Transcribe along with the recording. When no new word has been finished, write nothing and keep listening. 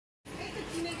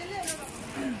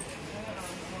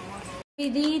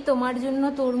দিদি তোমার জন্য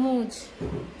তরমুজ।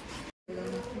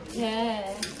 হ্যাঁ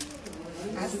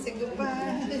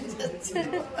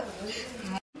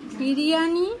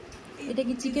বিরিয়ানি। এটা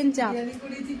কি চিকেন চাপ?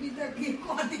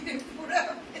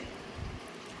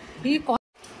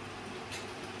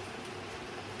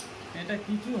 এটা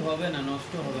কিছু হবে না,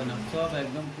 নষ্ট হবে না, সব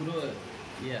একদম পুরো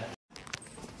ইয়া।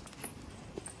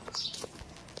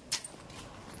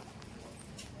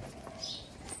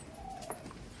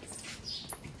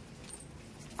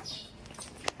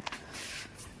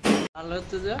 ভালো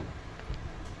হচ্ছে যা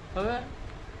হবে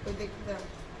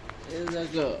এই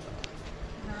দেখো।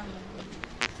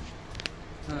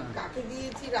 কাকে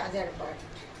দিয়েছি রাজার পাট,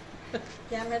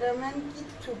 ক্যামেরাম্যান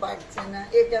কিচ্ছু পারছে না।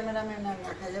 এ ক্যামেরাম্যান আর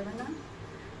রাখা যাবে না,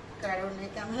 কারণ এই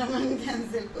ক্যামেরাম্যান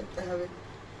ক্যান্সেল করতে হবে।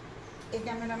 এই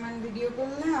ক্যামেরাম্যান ভিডিও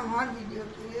করলে আমার ভিডিও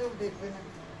কেউ দেখবে না,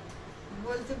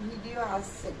 বলছে ভিডিও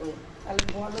আসছে কই। তাহলে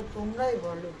বলো, তোমরাই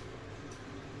বলো।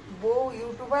 বউ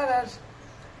ইউটিউবার আর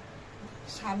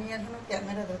স্বামী এখনো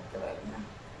ক্যামেরা ধরতে পারে না,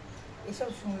 এসব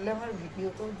শুনলে আমার ভিডিও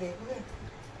কেউ দেখবে?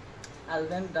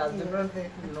 Husband does not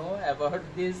know about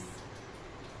this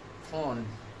phone.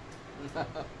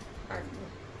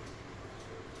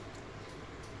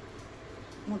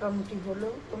 মোটামুটি হলো,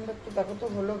 তোমরা একটু দেখো তো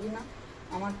হলো কিনা।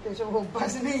 আমার তো এসব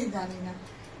অভ্যাস নেই, জানি না,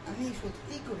 আমি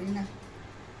সত্যিই করি না।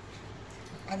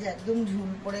 আজ একদম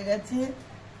ঝুল পড়ে গেছে।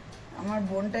 আমার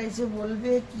বোনটা এসে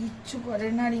বলবে কিচ্ছু করে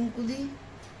না রিঙ্কুদি,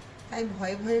 তাই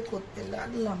ভয়ে ভয়ে করতে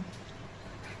লাগলাম।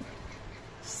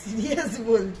 সিরিয়াস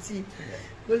বলছি,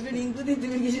 বলবে রিঙ্কুদি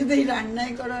তুমি কিছুতেই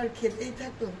রান্নাই করো আর খেতেই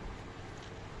থাকো।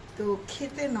 তো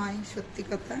খেতে নয়, সত্যি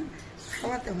কথা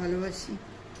খাওয়াতে ভালোবাসি,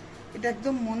 এটা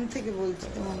একদম মন থেকে বলছি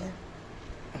তোমাদের।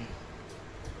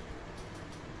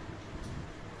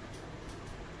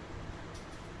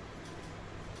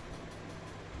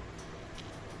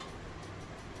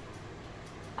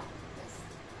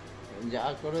 যা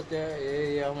করতে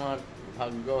এই আমার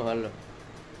ভাগ্য ভালো।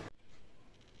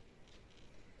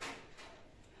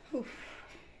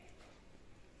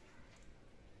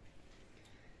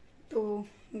 তো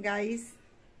গাইস,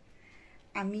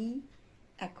 আমি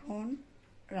এখন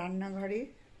রান্নাঘরে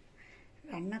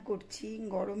রান্না করছি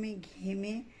গরমে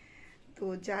ঘেমে। তো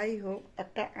যাই হোক,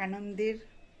 একটা আনন্দের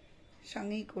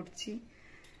সঙ্গেই করছি।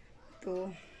 তো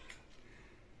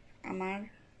আমার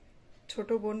ছোট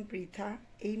বোন পৃথা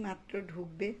এই মাত্র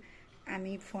ঢুকবে।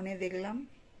 আমি ফোনে দেখলাম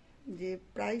যে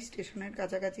প্রায় স্টেশনের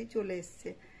কাছাকাছি চলে এসছে।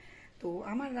 তো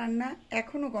আমার রান্না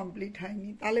এখনো কমপ্লিট হয়নি,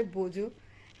 তাহলে বোঝো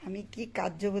আমি কি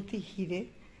কার্যবতী হিরে।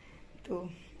 তো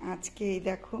আজকে এই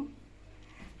দেখো,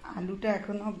 আলুটা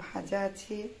এখনো ভাজা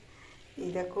আছে।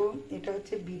 এই দেখো, এটা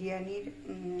হচ্ছে বিরিয়ানির,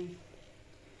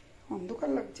 অন্ধকার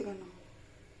লাগছে কেন,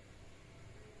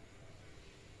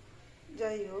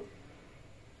 যাই হোক,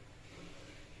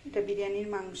 এটা বিরিয়ানির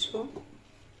মাংস।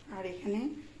 আর এখানে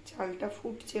চালটা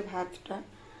ফুটছে, ভাতটা।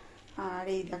 আর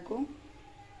এই দেখো,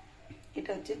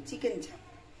 এটা হচ্ছে চিকেন চাপ,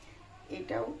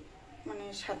 এটাও মানে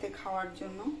সাথে খাওয়ার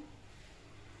জন্য।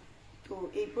 তো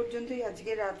এই পর্যন্তই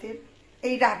আজকে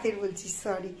রাতের বলছি,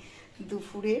 সরি,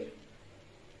 দুপুরের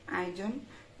আয়োজন।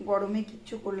 গরমে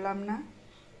কিচ্ছু করলাম না।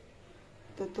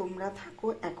 তো তোমরা থাকো,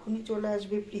 এখনই চলে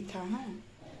আসবে পৃথা। হ্যাঁ,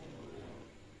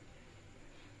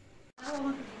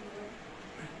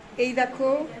 এই দেখো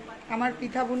আমার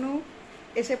পৃথা বুনু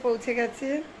এসে পৌঁছে গেছে।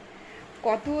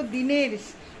 কত দিনের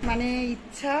মানে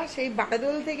ইচ্ছা, সেই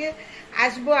বারদোল থেকে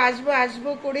আসবো আসবো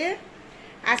আসবো করে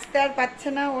আসতে আর পাচ্ছে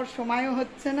না, ওর সময়ও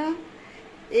হচ্ছে না।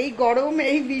 এই গরম,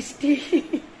 এই বৃষ্টি,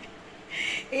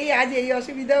 এই আজ এই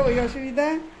অসুবিধা ওই অসুবিধা।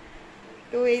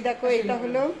 তো এই দেখো, এটা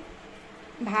হলো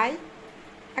ভাই,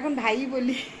 এখন ভাই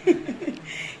বলি,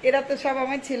 এরা তো সব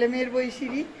আমার ছেলে মেয়ের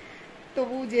বয়সীরই,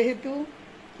 তবু যেহেতু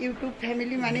ইউটিউব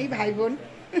ফ্যামিলি মানেই ভাই বোন।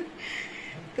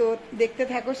 তো দেখতে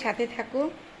থাকো, সাথে থাকো।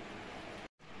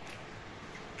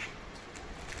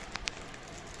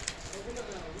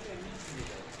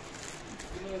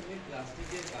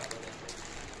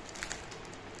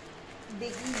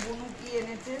 দেখি বনু কি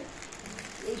এনেছে,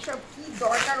 এইসব কি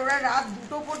দরকার। ওরা রাত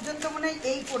 2টো পর্যন্ত মনে হয়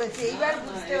এই করেছে, এইবার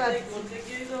বুঝতে পারছি।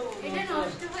 এটা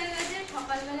নষ্ট হয়ে গেছে,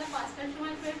 সকালবেলা 5টার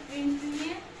সময় প্রিন্ট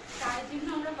নিয়ে, তার জন্য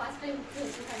আমরা 5টায় উঠতে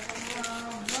হচ্ছে।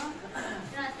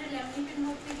 রাত্রে ল্যামিনেশন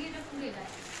করতে গিয়ে এটা খুলে যায়।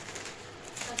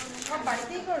 সব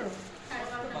বাড়িতেই করো?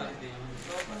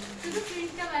 শুধু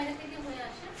প্রিন্টটা বাইরে থেকে হয়ে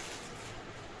আসে।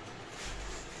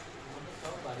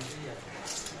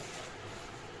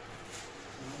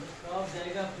 সব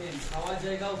জায়গা ফ্রেম, খাওয়ার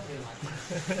জায়গাও ফ্রেম আছে,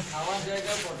 খাওয়ার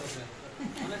জায়গাও ফটো ফ্রেম,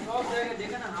 মানে সব জায়গা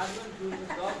যেখানে হাজবেন্ড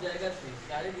সব জায়গা ফ্রেম,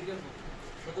 চারিদিকে।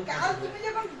 কাল তুমি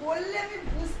যখন বললে আমি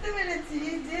বুঝতে পেরেছি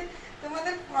যে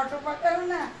তোমাদের ফটো পাঠাও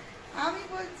না, আমি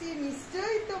বলছি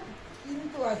নিশ্চয়ই তো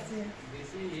কিন্তু আছে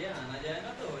বেশি আনা যায়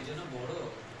না তো ওই জন্য বড়।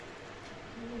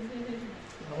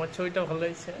 আমার ছবিটা ভালো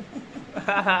হয়েছে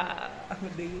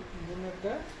দেখি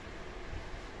একটা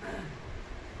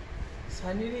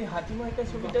সানির এই হাতিমা একটা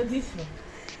ছবিটা দিয়েছে।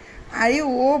 আরে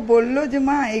ও বললো যে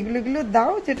মা এগুলো এগুলো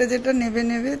দাও, যেটা যেটা নেবে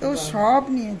নেবে, তো সব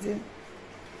নিয়েছে।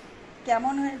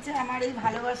 কেমন হয়েছে আমার এই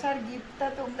ভালোবাসার গিফটটা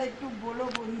তোমরা একটু বলো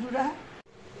বন্ধুরা।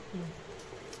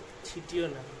 ছিটিও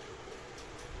না।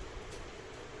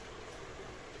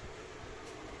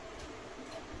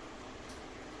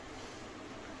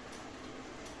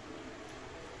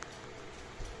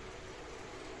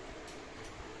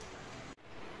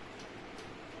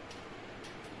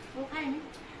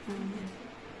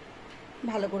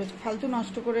 ভালো করেছো, ফালতু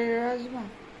নষ্ট করে আসবা।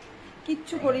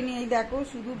 কিচ্ছু করিনি, এই দেখো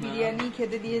শুধু বিরিয়ানি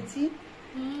খেতে দিয়েছি।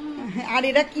 আর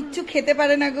এরা কিচ্ছু খেতে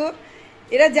পারে না গো,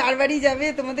 এরা যার বাড়ি যাবে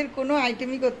তোমাদের কোনো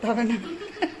আইটেমই করতে হবে না।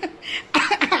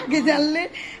 আগে জানলে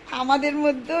আমাদের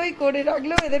মধ্যেই করে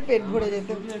রাখলেও এদের পেট ভরে যেত।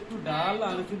 একটু ডাল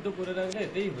আলু সিদ্ধ করে রাখলে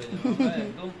এতেই হয়ে যাবে।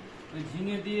 একদম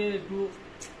ঝিঙে দিয়ে একটু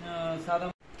সাদা।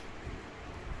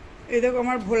 এই দেখো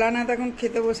আমার ভোলানাথ এখন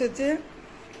খেতে বসেছে,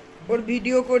 ওর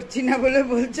ভিডিও করছি না বলে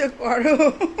বলছে করো।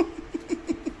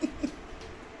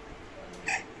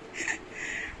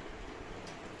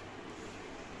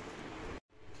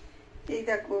 এই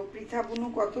দেখো পৃথা বুনু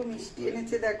কত মিষ্টি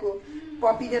এনেছে, দেখো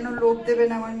পপি যেন লোভ দেবে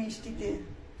না আমার মিষ্টিতে।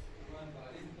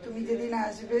 তুমি যেদিন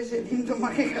আসবে সেদিন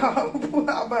তোমাকে খাওয়াবো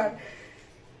আবার।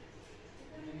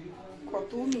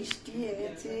 কত মিষ্টি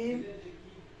এনেছে,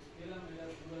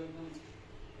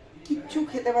 কিচ্ছু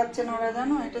খেতে পারছে না ওরা,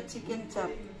 জানো এটা চিকেন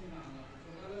চাপ।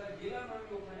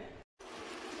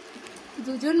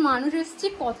 দুজন মানুষ এসছে,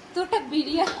 কতটা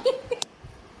বিরিয়ানি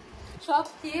সব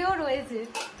খেয়েও রয়েছে,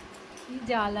 কি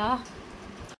জ্বালা।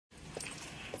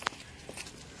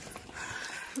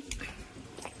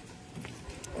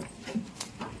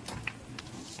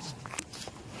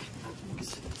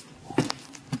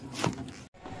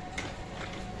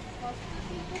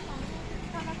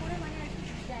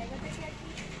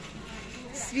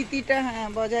 স্মৃতিটা হ্যাঁ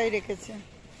বজায় রেখেছে,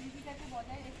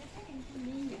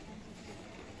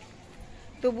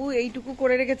 তবু এইটুকু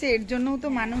করে রেখেছে, এর জন্যও তো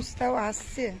মানুষ তাও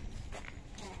আসছে।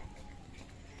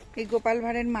 এই গোপাল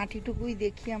ভাঁড়ের মাটিটুকুই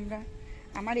দেখি আমরা,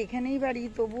 আমার এখানেই বাড়ি,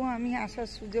 তবুও আমি আসার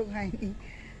সুযোগ হয়নি।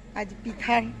 আজ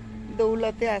পিঠার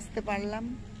দৌলতে আসতে পারলাম।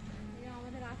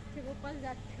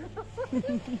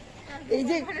 এই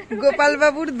যে গোপাল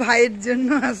বাবুর ভাইয়ের জন্য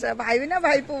আসা, ভাই না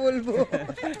ভাইপো বলবো।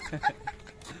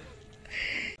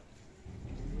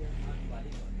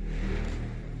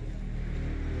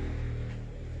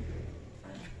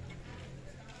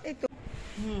 এই তো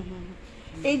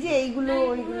এই যে এইগুলো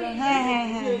ওইগুলো, হ্যাঁ হ্যাঁ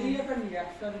হ্যাঁ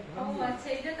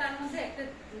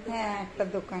হ্যাঁ একটা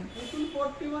দোকান।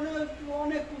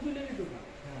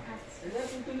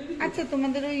 আচ্ছা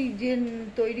তোমাদের ওই যে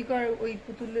তৈরি কর ওই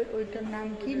পুতুলের ওইটার নাম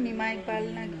কি, নিমাই পাল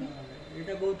নাকি?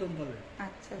 এটা গৌতম পাল।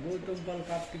 আচ্ছা গৌতম পাল,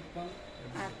 কার্তিক পাল।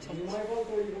 আচ্ছা নিমাই পাল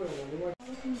তৈরি করে দেবো।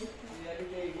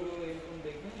 ইয়ালিতে এইগুলো এরকম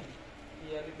দেখবেন,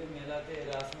 ইয়ালিতে মেলাতে,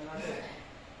 রাস মেলাতে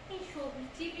এই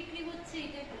সবজি বিক্রি হচ্ছে,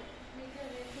 এটা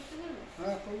করতে বলবো?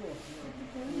 হ্যাঁ করবো,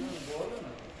 বলো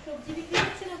না। সবজি বিক্রি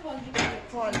হচ্ছে না ফল বিক্রি হচ্ছে?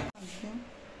 ফল।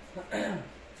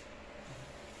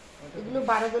 এগুলো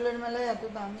 12 দোলের মেলায় এত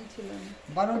দামই ছিল না।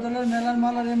 12 দলের মেলার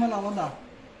মাল আর এই মাল আলাদা,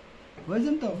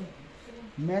 বুঝছেন তো?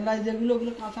 মেলায় যেগুলো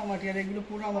ওগুলো কাঁচা মাটি আর এগুলো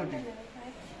পোড়া মাটি।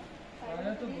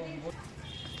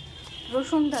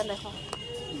 রসুনটা দেখো,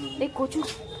 এই কচু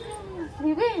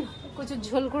নেবে, কচুর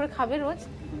ঝোল করে খাবে রোজ।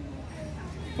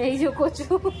 এই যে কচু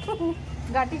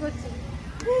গাটি করছে,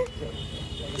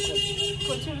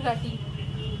 কচুর গাটি।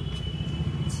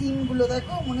 সিমগুলো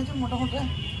দেখো মনে হচ্ছে মোটা মোটা।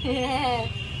 হ্যাঁ,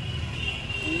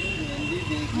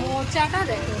 মোচাটা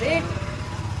দেখো রে,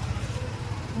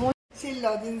 সেই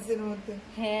লজেন্সের মধ্যে।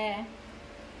 হ্যাঁ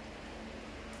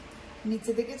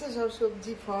নিচে দেখেছো সব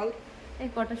সবজি ফল। এই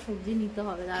কটা সবজি নিতে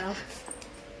হবে, দাঁড়াও।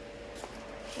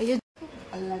 এই যে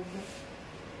ভালো লাগবে,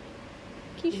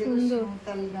 কি সুন্দর।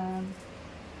 তাল গান।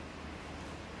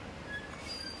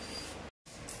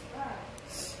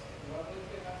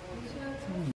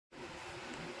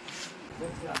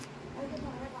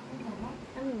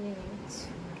 আমি নিয়ে নিচ্ছি।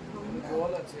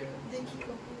 বল আছে। দেখি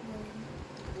কখন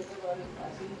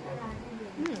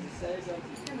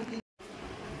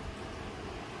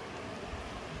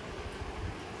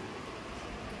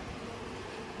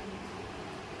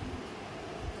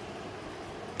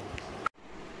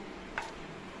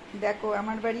দেখো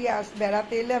আমার বাড়ি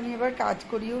বেড়াতে এলে আমি এবার কাজ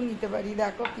করিয়েও নিতে পারি।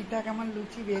 দেখো পিঠা কেমন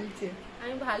লুচি বেলছে।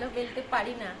 আমি ভালো বেলতে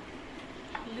পারি না,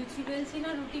 লুচি বেলছি না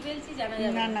রুটি বেলছি জানা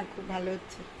যাবে না না খুব ভালো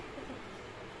হচ্ছে।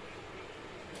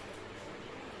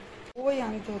 ওই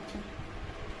আনতে হচ্ছে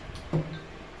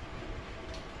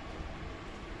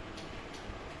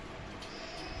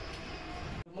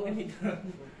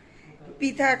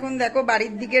পিঠা এখন দেখো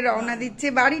বাড়ির দিকে রওনা দিচ্ছে।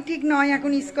 বাড়ি ঠিক নয়,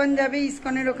 এখন ইস্কন যাবে,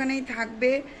 ইস্কনের ওখানেই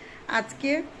থাকবে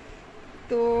আজকে।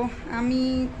 তো আমি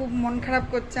খুব মন খারাপ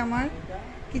করছে আমার,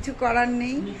 কিছু করার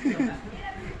নেই।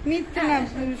 মিথ্যে না,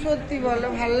 সত্যি বলো,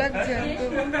 ভালো লাগছে তো।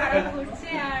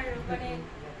 আর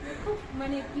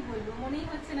মানে কি বলবো, মনেই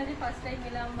হচ্ছে না যে ফার্স্ট টাইম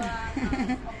এলাম বা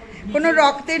কোনো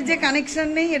রক্তের যে কানেকশন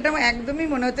নেই, এটা একদমই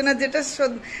মনে হচ্ছে না, যেটা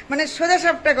মানে সোজা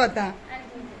সাপটা কথা।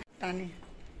 টানে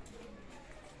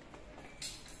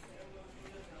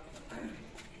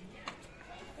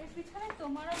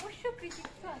তোমার অবশ্য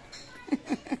কৃতিত্ব আছে।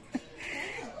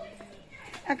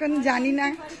 এখন জানি না,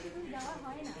 যাওয়া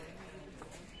হয় না।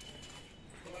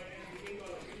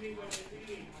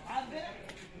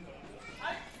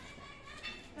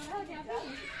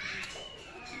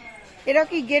 এরা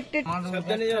কি গেট টেট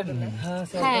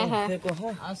হ্যাঁ হ্যাঁ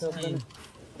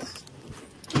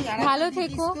ভালো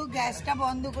থেকো। গ্যাসটা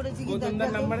বন্ধ করেছি কি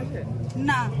নাম্বার আছে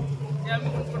না।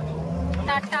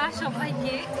 টাটা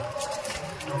সবাইকে।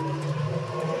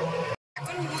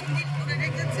 এখন মন্দির করে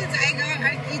রেখেছে, জায়গা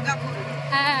আর কি দখল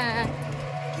হ্যাঁ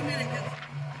কিনে রেখেছে।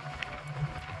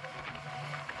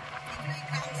 এগুলো এই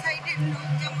গ্রাম সাইডের লোক,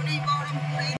 যেমন এই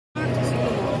বহরমপুরে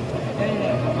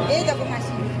এই দেখো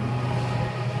মাসি।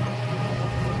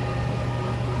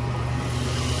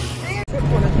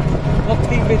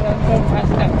 ভক্তি বেদান্ত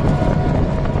ভাষা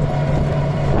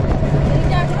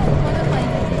এইটা এখনো মনে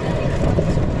পাইনি।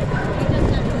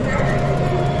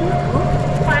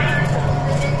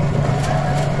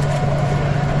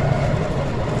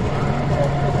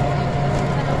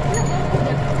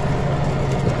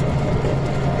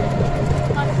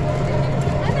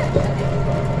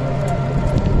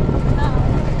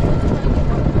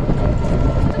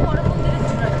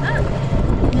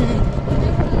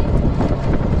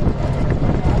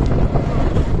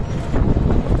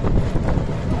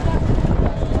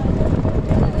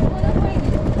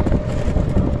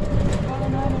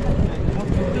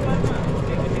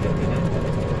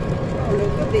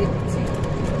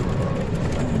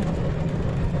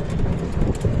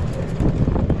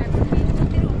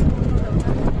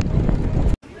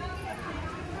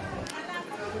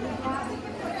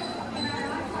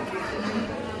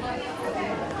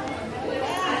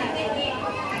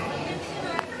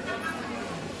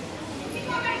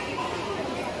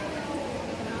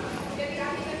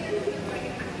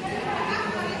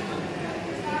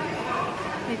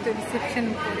 রিসেপশন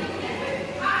করে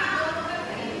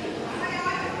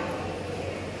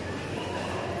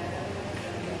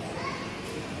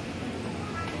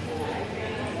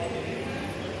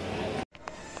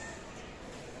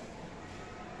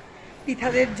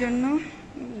পিঠাদের জন্য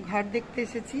ঘর দেখতে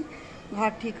এসেছি।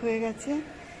 ঘর ঠিক হয়ে গেছে,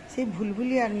 সেই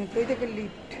ভুলভুলিয়ার মতো। ওই দেখো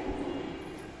লিফট।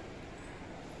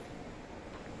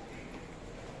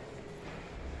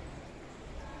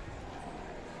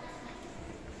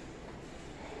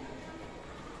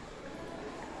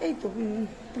 এই তো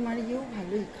তোমার ইয়েও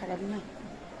ভালোই, খারাপ না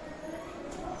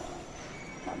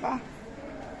বাবা।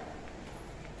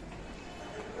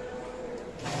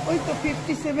 ওই তো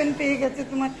 57 পেয়ে গেছে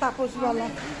তোমার তাপসওয়ালা।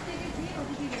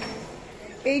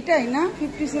 এইটাই না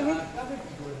 57?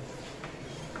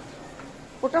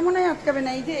 ওটা মনে হয় আটকাবে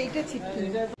না, এই যে এইটা ছিটকে।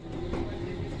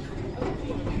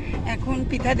 এখন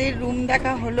পিঠাদের রুম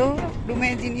দেখা হলো,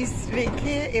 রুমে জিনিস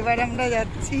রেখে এবার আমরা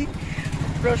যাচ্ছি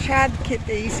প্রসাদ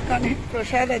খেতে। ইস্কনের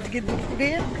প্রসাদ আজকে দুপুরে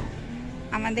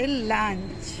আমাদের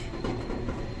লাঞ্চ।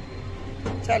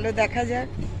 চলো দেখা যাক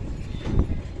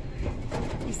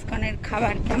ইস্কনের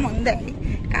খাবার কেমন দেয়।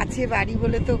 কাছে বাড়ি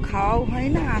বলে তো খাওয়াও হয়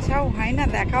না, আসাও হয় না,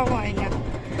 দেখাও হয় না।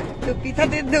 তো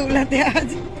পিঠাদের দৌলাতে আজ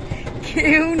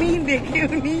খেয়েও নি,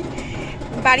 দেখেও নি।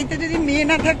 বাড়িতে যদি মেয়ে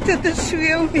না থাকতো তো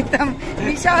শুয়েও নিতাম।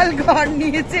 বিশাল ঘর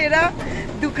নিয়েছে এরা,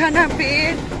 দুখানা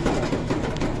বেড।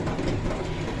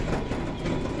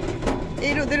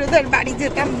 এই রোদে রোদে আর বাড়ি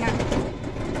যেতাম না।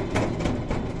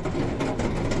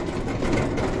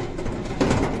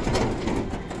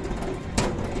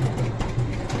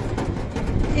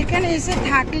 এখানে এসে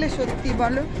থাকলে সত্যি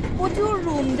বলো প্রচুর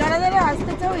রুম। যারা যারা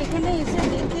আসতে চাও এখানে এসে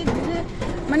দেখে ঘুরে,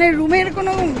 মানে রুমের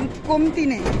কোনো কমতি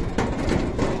নেই,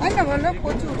 তাই না বলো?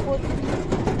 প্রচুর প্রচুর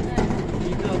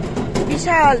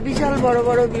বিশাল বিশাল বড়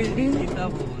বড় বিল্ডিং।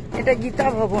 এটা গীতা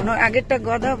ভবন, আগেরটা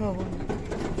গদা ভবন।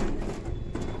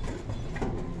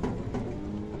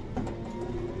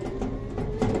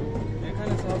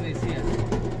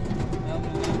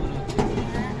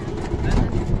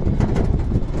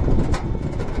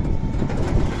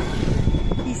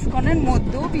 ইস্কনের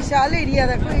মধ্যেও বিশাল এরিয়া,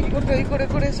 দেখো এই টোটোই করে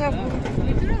করে সব।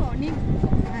 অনেক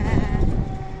হ্যাঁ,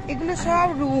 এগুলো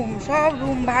সব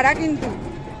রুম ভাড়া কিন্তু।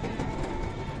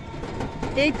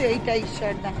 এই তো এইটা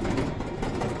ঈশ্বরদা,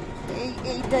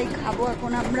 এইটাই খাবো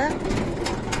এখন আমরা।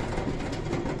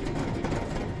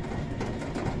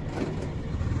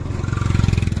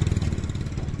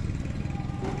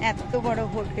 এত বড়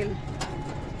হোটেল।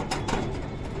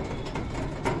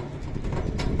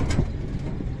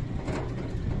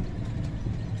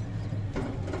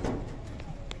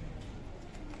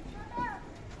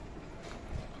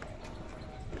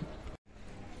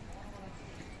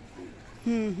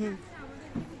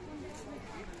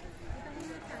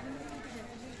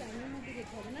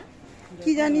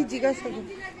 কি জানি জিজ্ঞাসা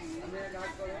করি।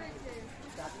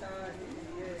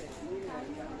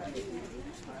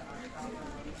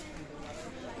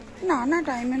 না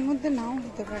টাইমের মধ্যে নাও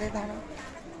হতে পারে, দাঁড়াও।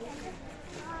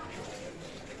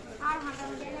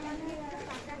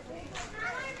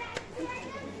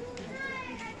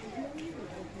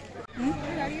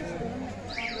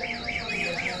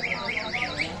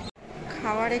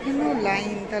 খাওয়ার এখানেও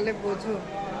লাইন, তাহলে বোঝো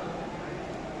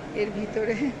এর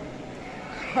ভিতরে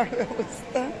খাওয়ার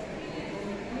ব্যবস্থা।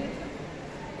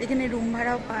 এখানে রুম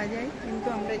ভাড়াও পাওয়া যায়, কিন্তু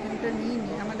আমরা এখানটা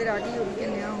নিইনি, আমাদের আগেই ওদিকে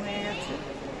নেওয়া হয়ে গেছে।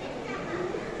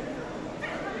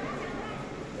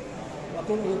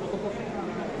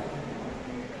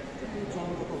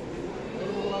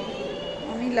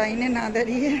 আমি লাইনে না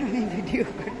দাঁড়িয়ে আমি ভিডিও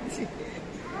করছি।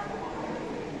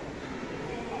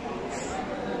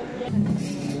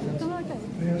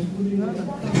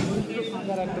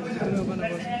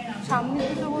 সামনে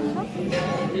দুটো বললো,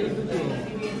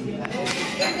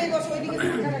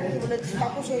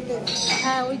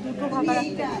 হ্যাঁ ওই দুটো ফাঁকা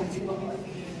রাখতে।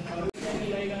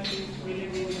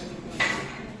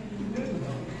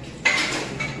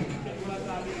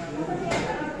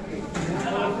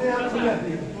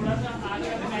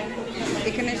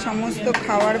 এখানে সমস্ত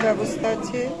খাওয়ার ব্যবস্থা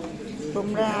আছে,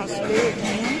 তোমরা আসলে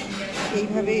এখানে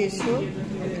এইভাবে এসো।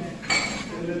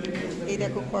 এই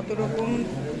দেখো কত রকম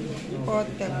পদ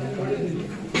দেখো।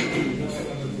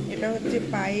 এটা হচ্ছে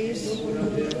পায়েস,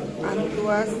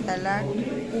 পান্তুয়া, স্যালাড,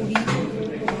 পুরি,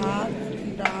 ভাত,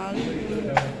 ডাল।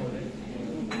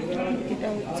 এটা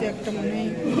হচ্ছে একটা মনে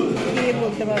হয় খেয়ে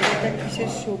বলতে পারবো এটা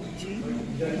কিসের সবজি,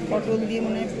 পটল দিয়ে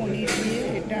মনে হয় পনির দিয়ে।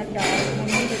 এটা ডাল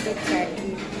পনির, এটা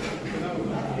চাটনি।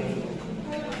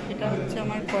 এটা হচ্ছে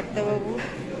আমার কর্তাবাবু,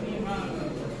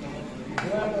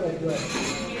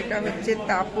 এটা হচ্ছে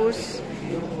তাপস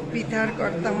পিঠার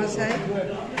কর্তামশাই,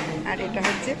 আর এটা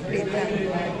হচ্ছে প্রেতা।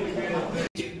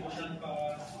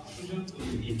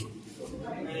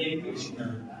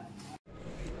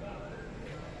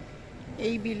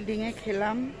 এই বিল্ডিংয়ে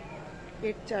খেলাম,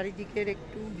 এর চারিদিকের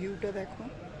একটু ভিউটা দেখো,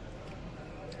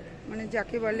 মানে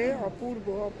যাকে বলে অপূর্ব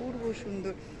অপূর্ব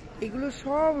সুন্দর। এগুলো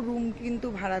সব রুম কিন্তু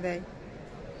ভাড়া দেয়,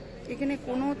 এখানে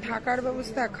কোনো থাকার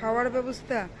ব্যবস্থা খাওয়ার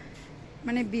ব্যবস্থা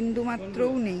মানে বিন্দু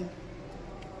মাত্রও নেই।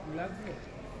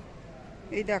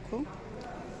 এই দেখো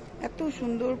এত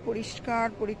সুন্দর পরিষ্কার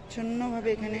পরিচ্ছন্নভাবে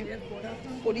এখানে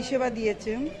পরিষেবা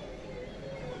দিয়েছে।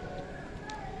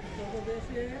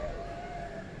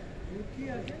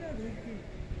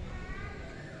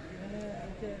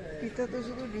 এটা তো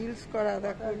শুধু রিলস করা,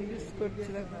 দেখো রিলস করছে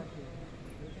দেখো।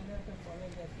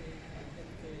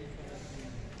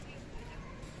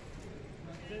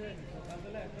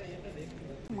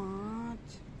 মাছ,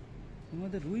 এর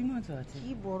মধ্যে রুই মাছ আছে,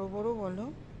 কি বড় বড় বলো,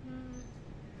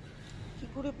 কি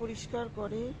করে পরিষ্কার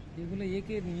করে। এগুলো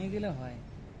একে নিয়ে গেলে হয়।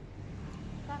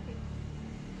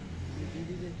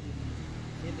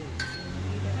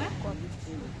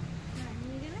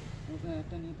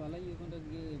 একটা নিয়ে পালাই, ওখানটা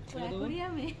গিয়ে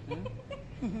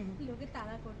লোকে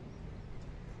তাড়া করবে।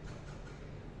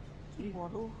 কি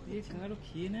বড়, কারো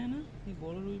খেয়ে নেয় না এই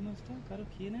বড় রুই মাছটা, কারো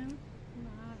খেয়ে নেয় না।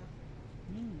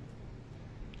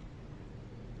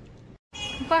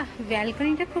 বাহ,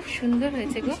 ব্যালকনিটা খুব সুন্দর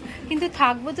হয়েছে গো, কিন্তু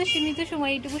থাকবো তো সীমিত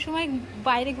সময়, এইটুকু সময়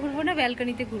বাইরে ঘুরবো না,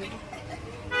 ব্যালকনিতে ঘুরবো।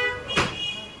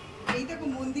 এই দেখো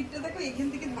মন্দিরটা দেখো, এখান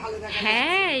থেকে ভালো দেখা যায়।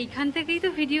 হ্যাঁ এইখান থেকেই তো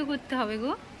ভিডিও করতে হবে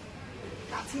গো।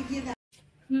 কাছে গিয়ে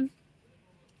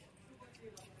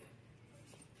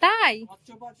তাই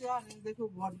দেখো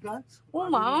বট গাছ, ও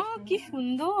মা কি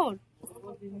সুন্দর।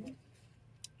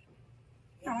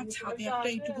 আমার ছাদে একটা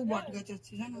এইটুকু বট গাছ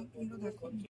আছে জানো, তোমরা দেখো।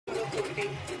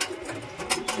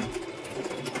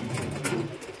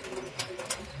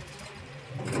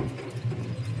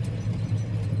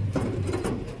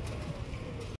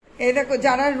 এই দেখো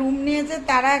যারা রুম নিয়েছে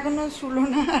তারা এখনো শুলো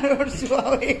না, আর ওর শোয়া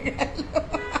হয়ে গেল।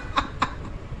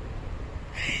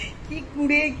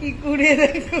 কি কুড়ে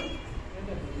দেখো।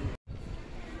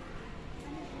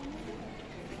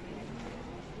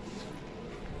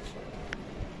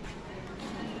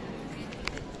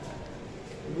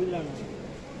 বুঝলাম না।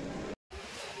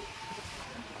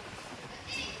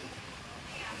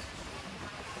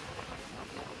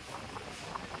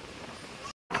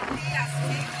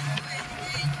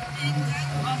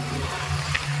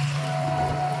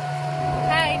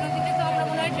 হ্যাঁ, এই নদীটা তো আমরা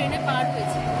মনে হয় ট্রেনে পার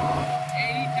হয়েছি।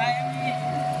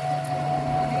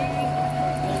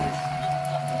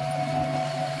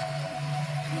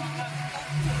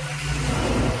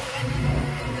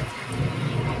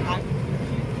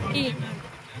 কি?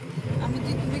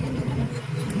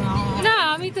 না,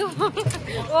 আমি তো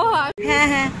ও হ্যাঁ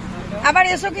হ্যাঁ, আবার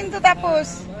এসো কিন্তু তাপস,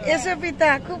 এসো পিতা,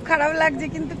 খুব খারাপ লাগছে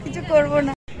কিন্তু কিছু করব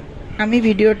না। আমি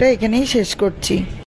ভিডিওটা এখানেই শেষ করছি।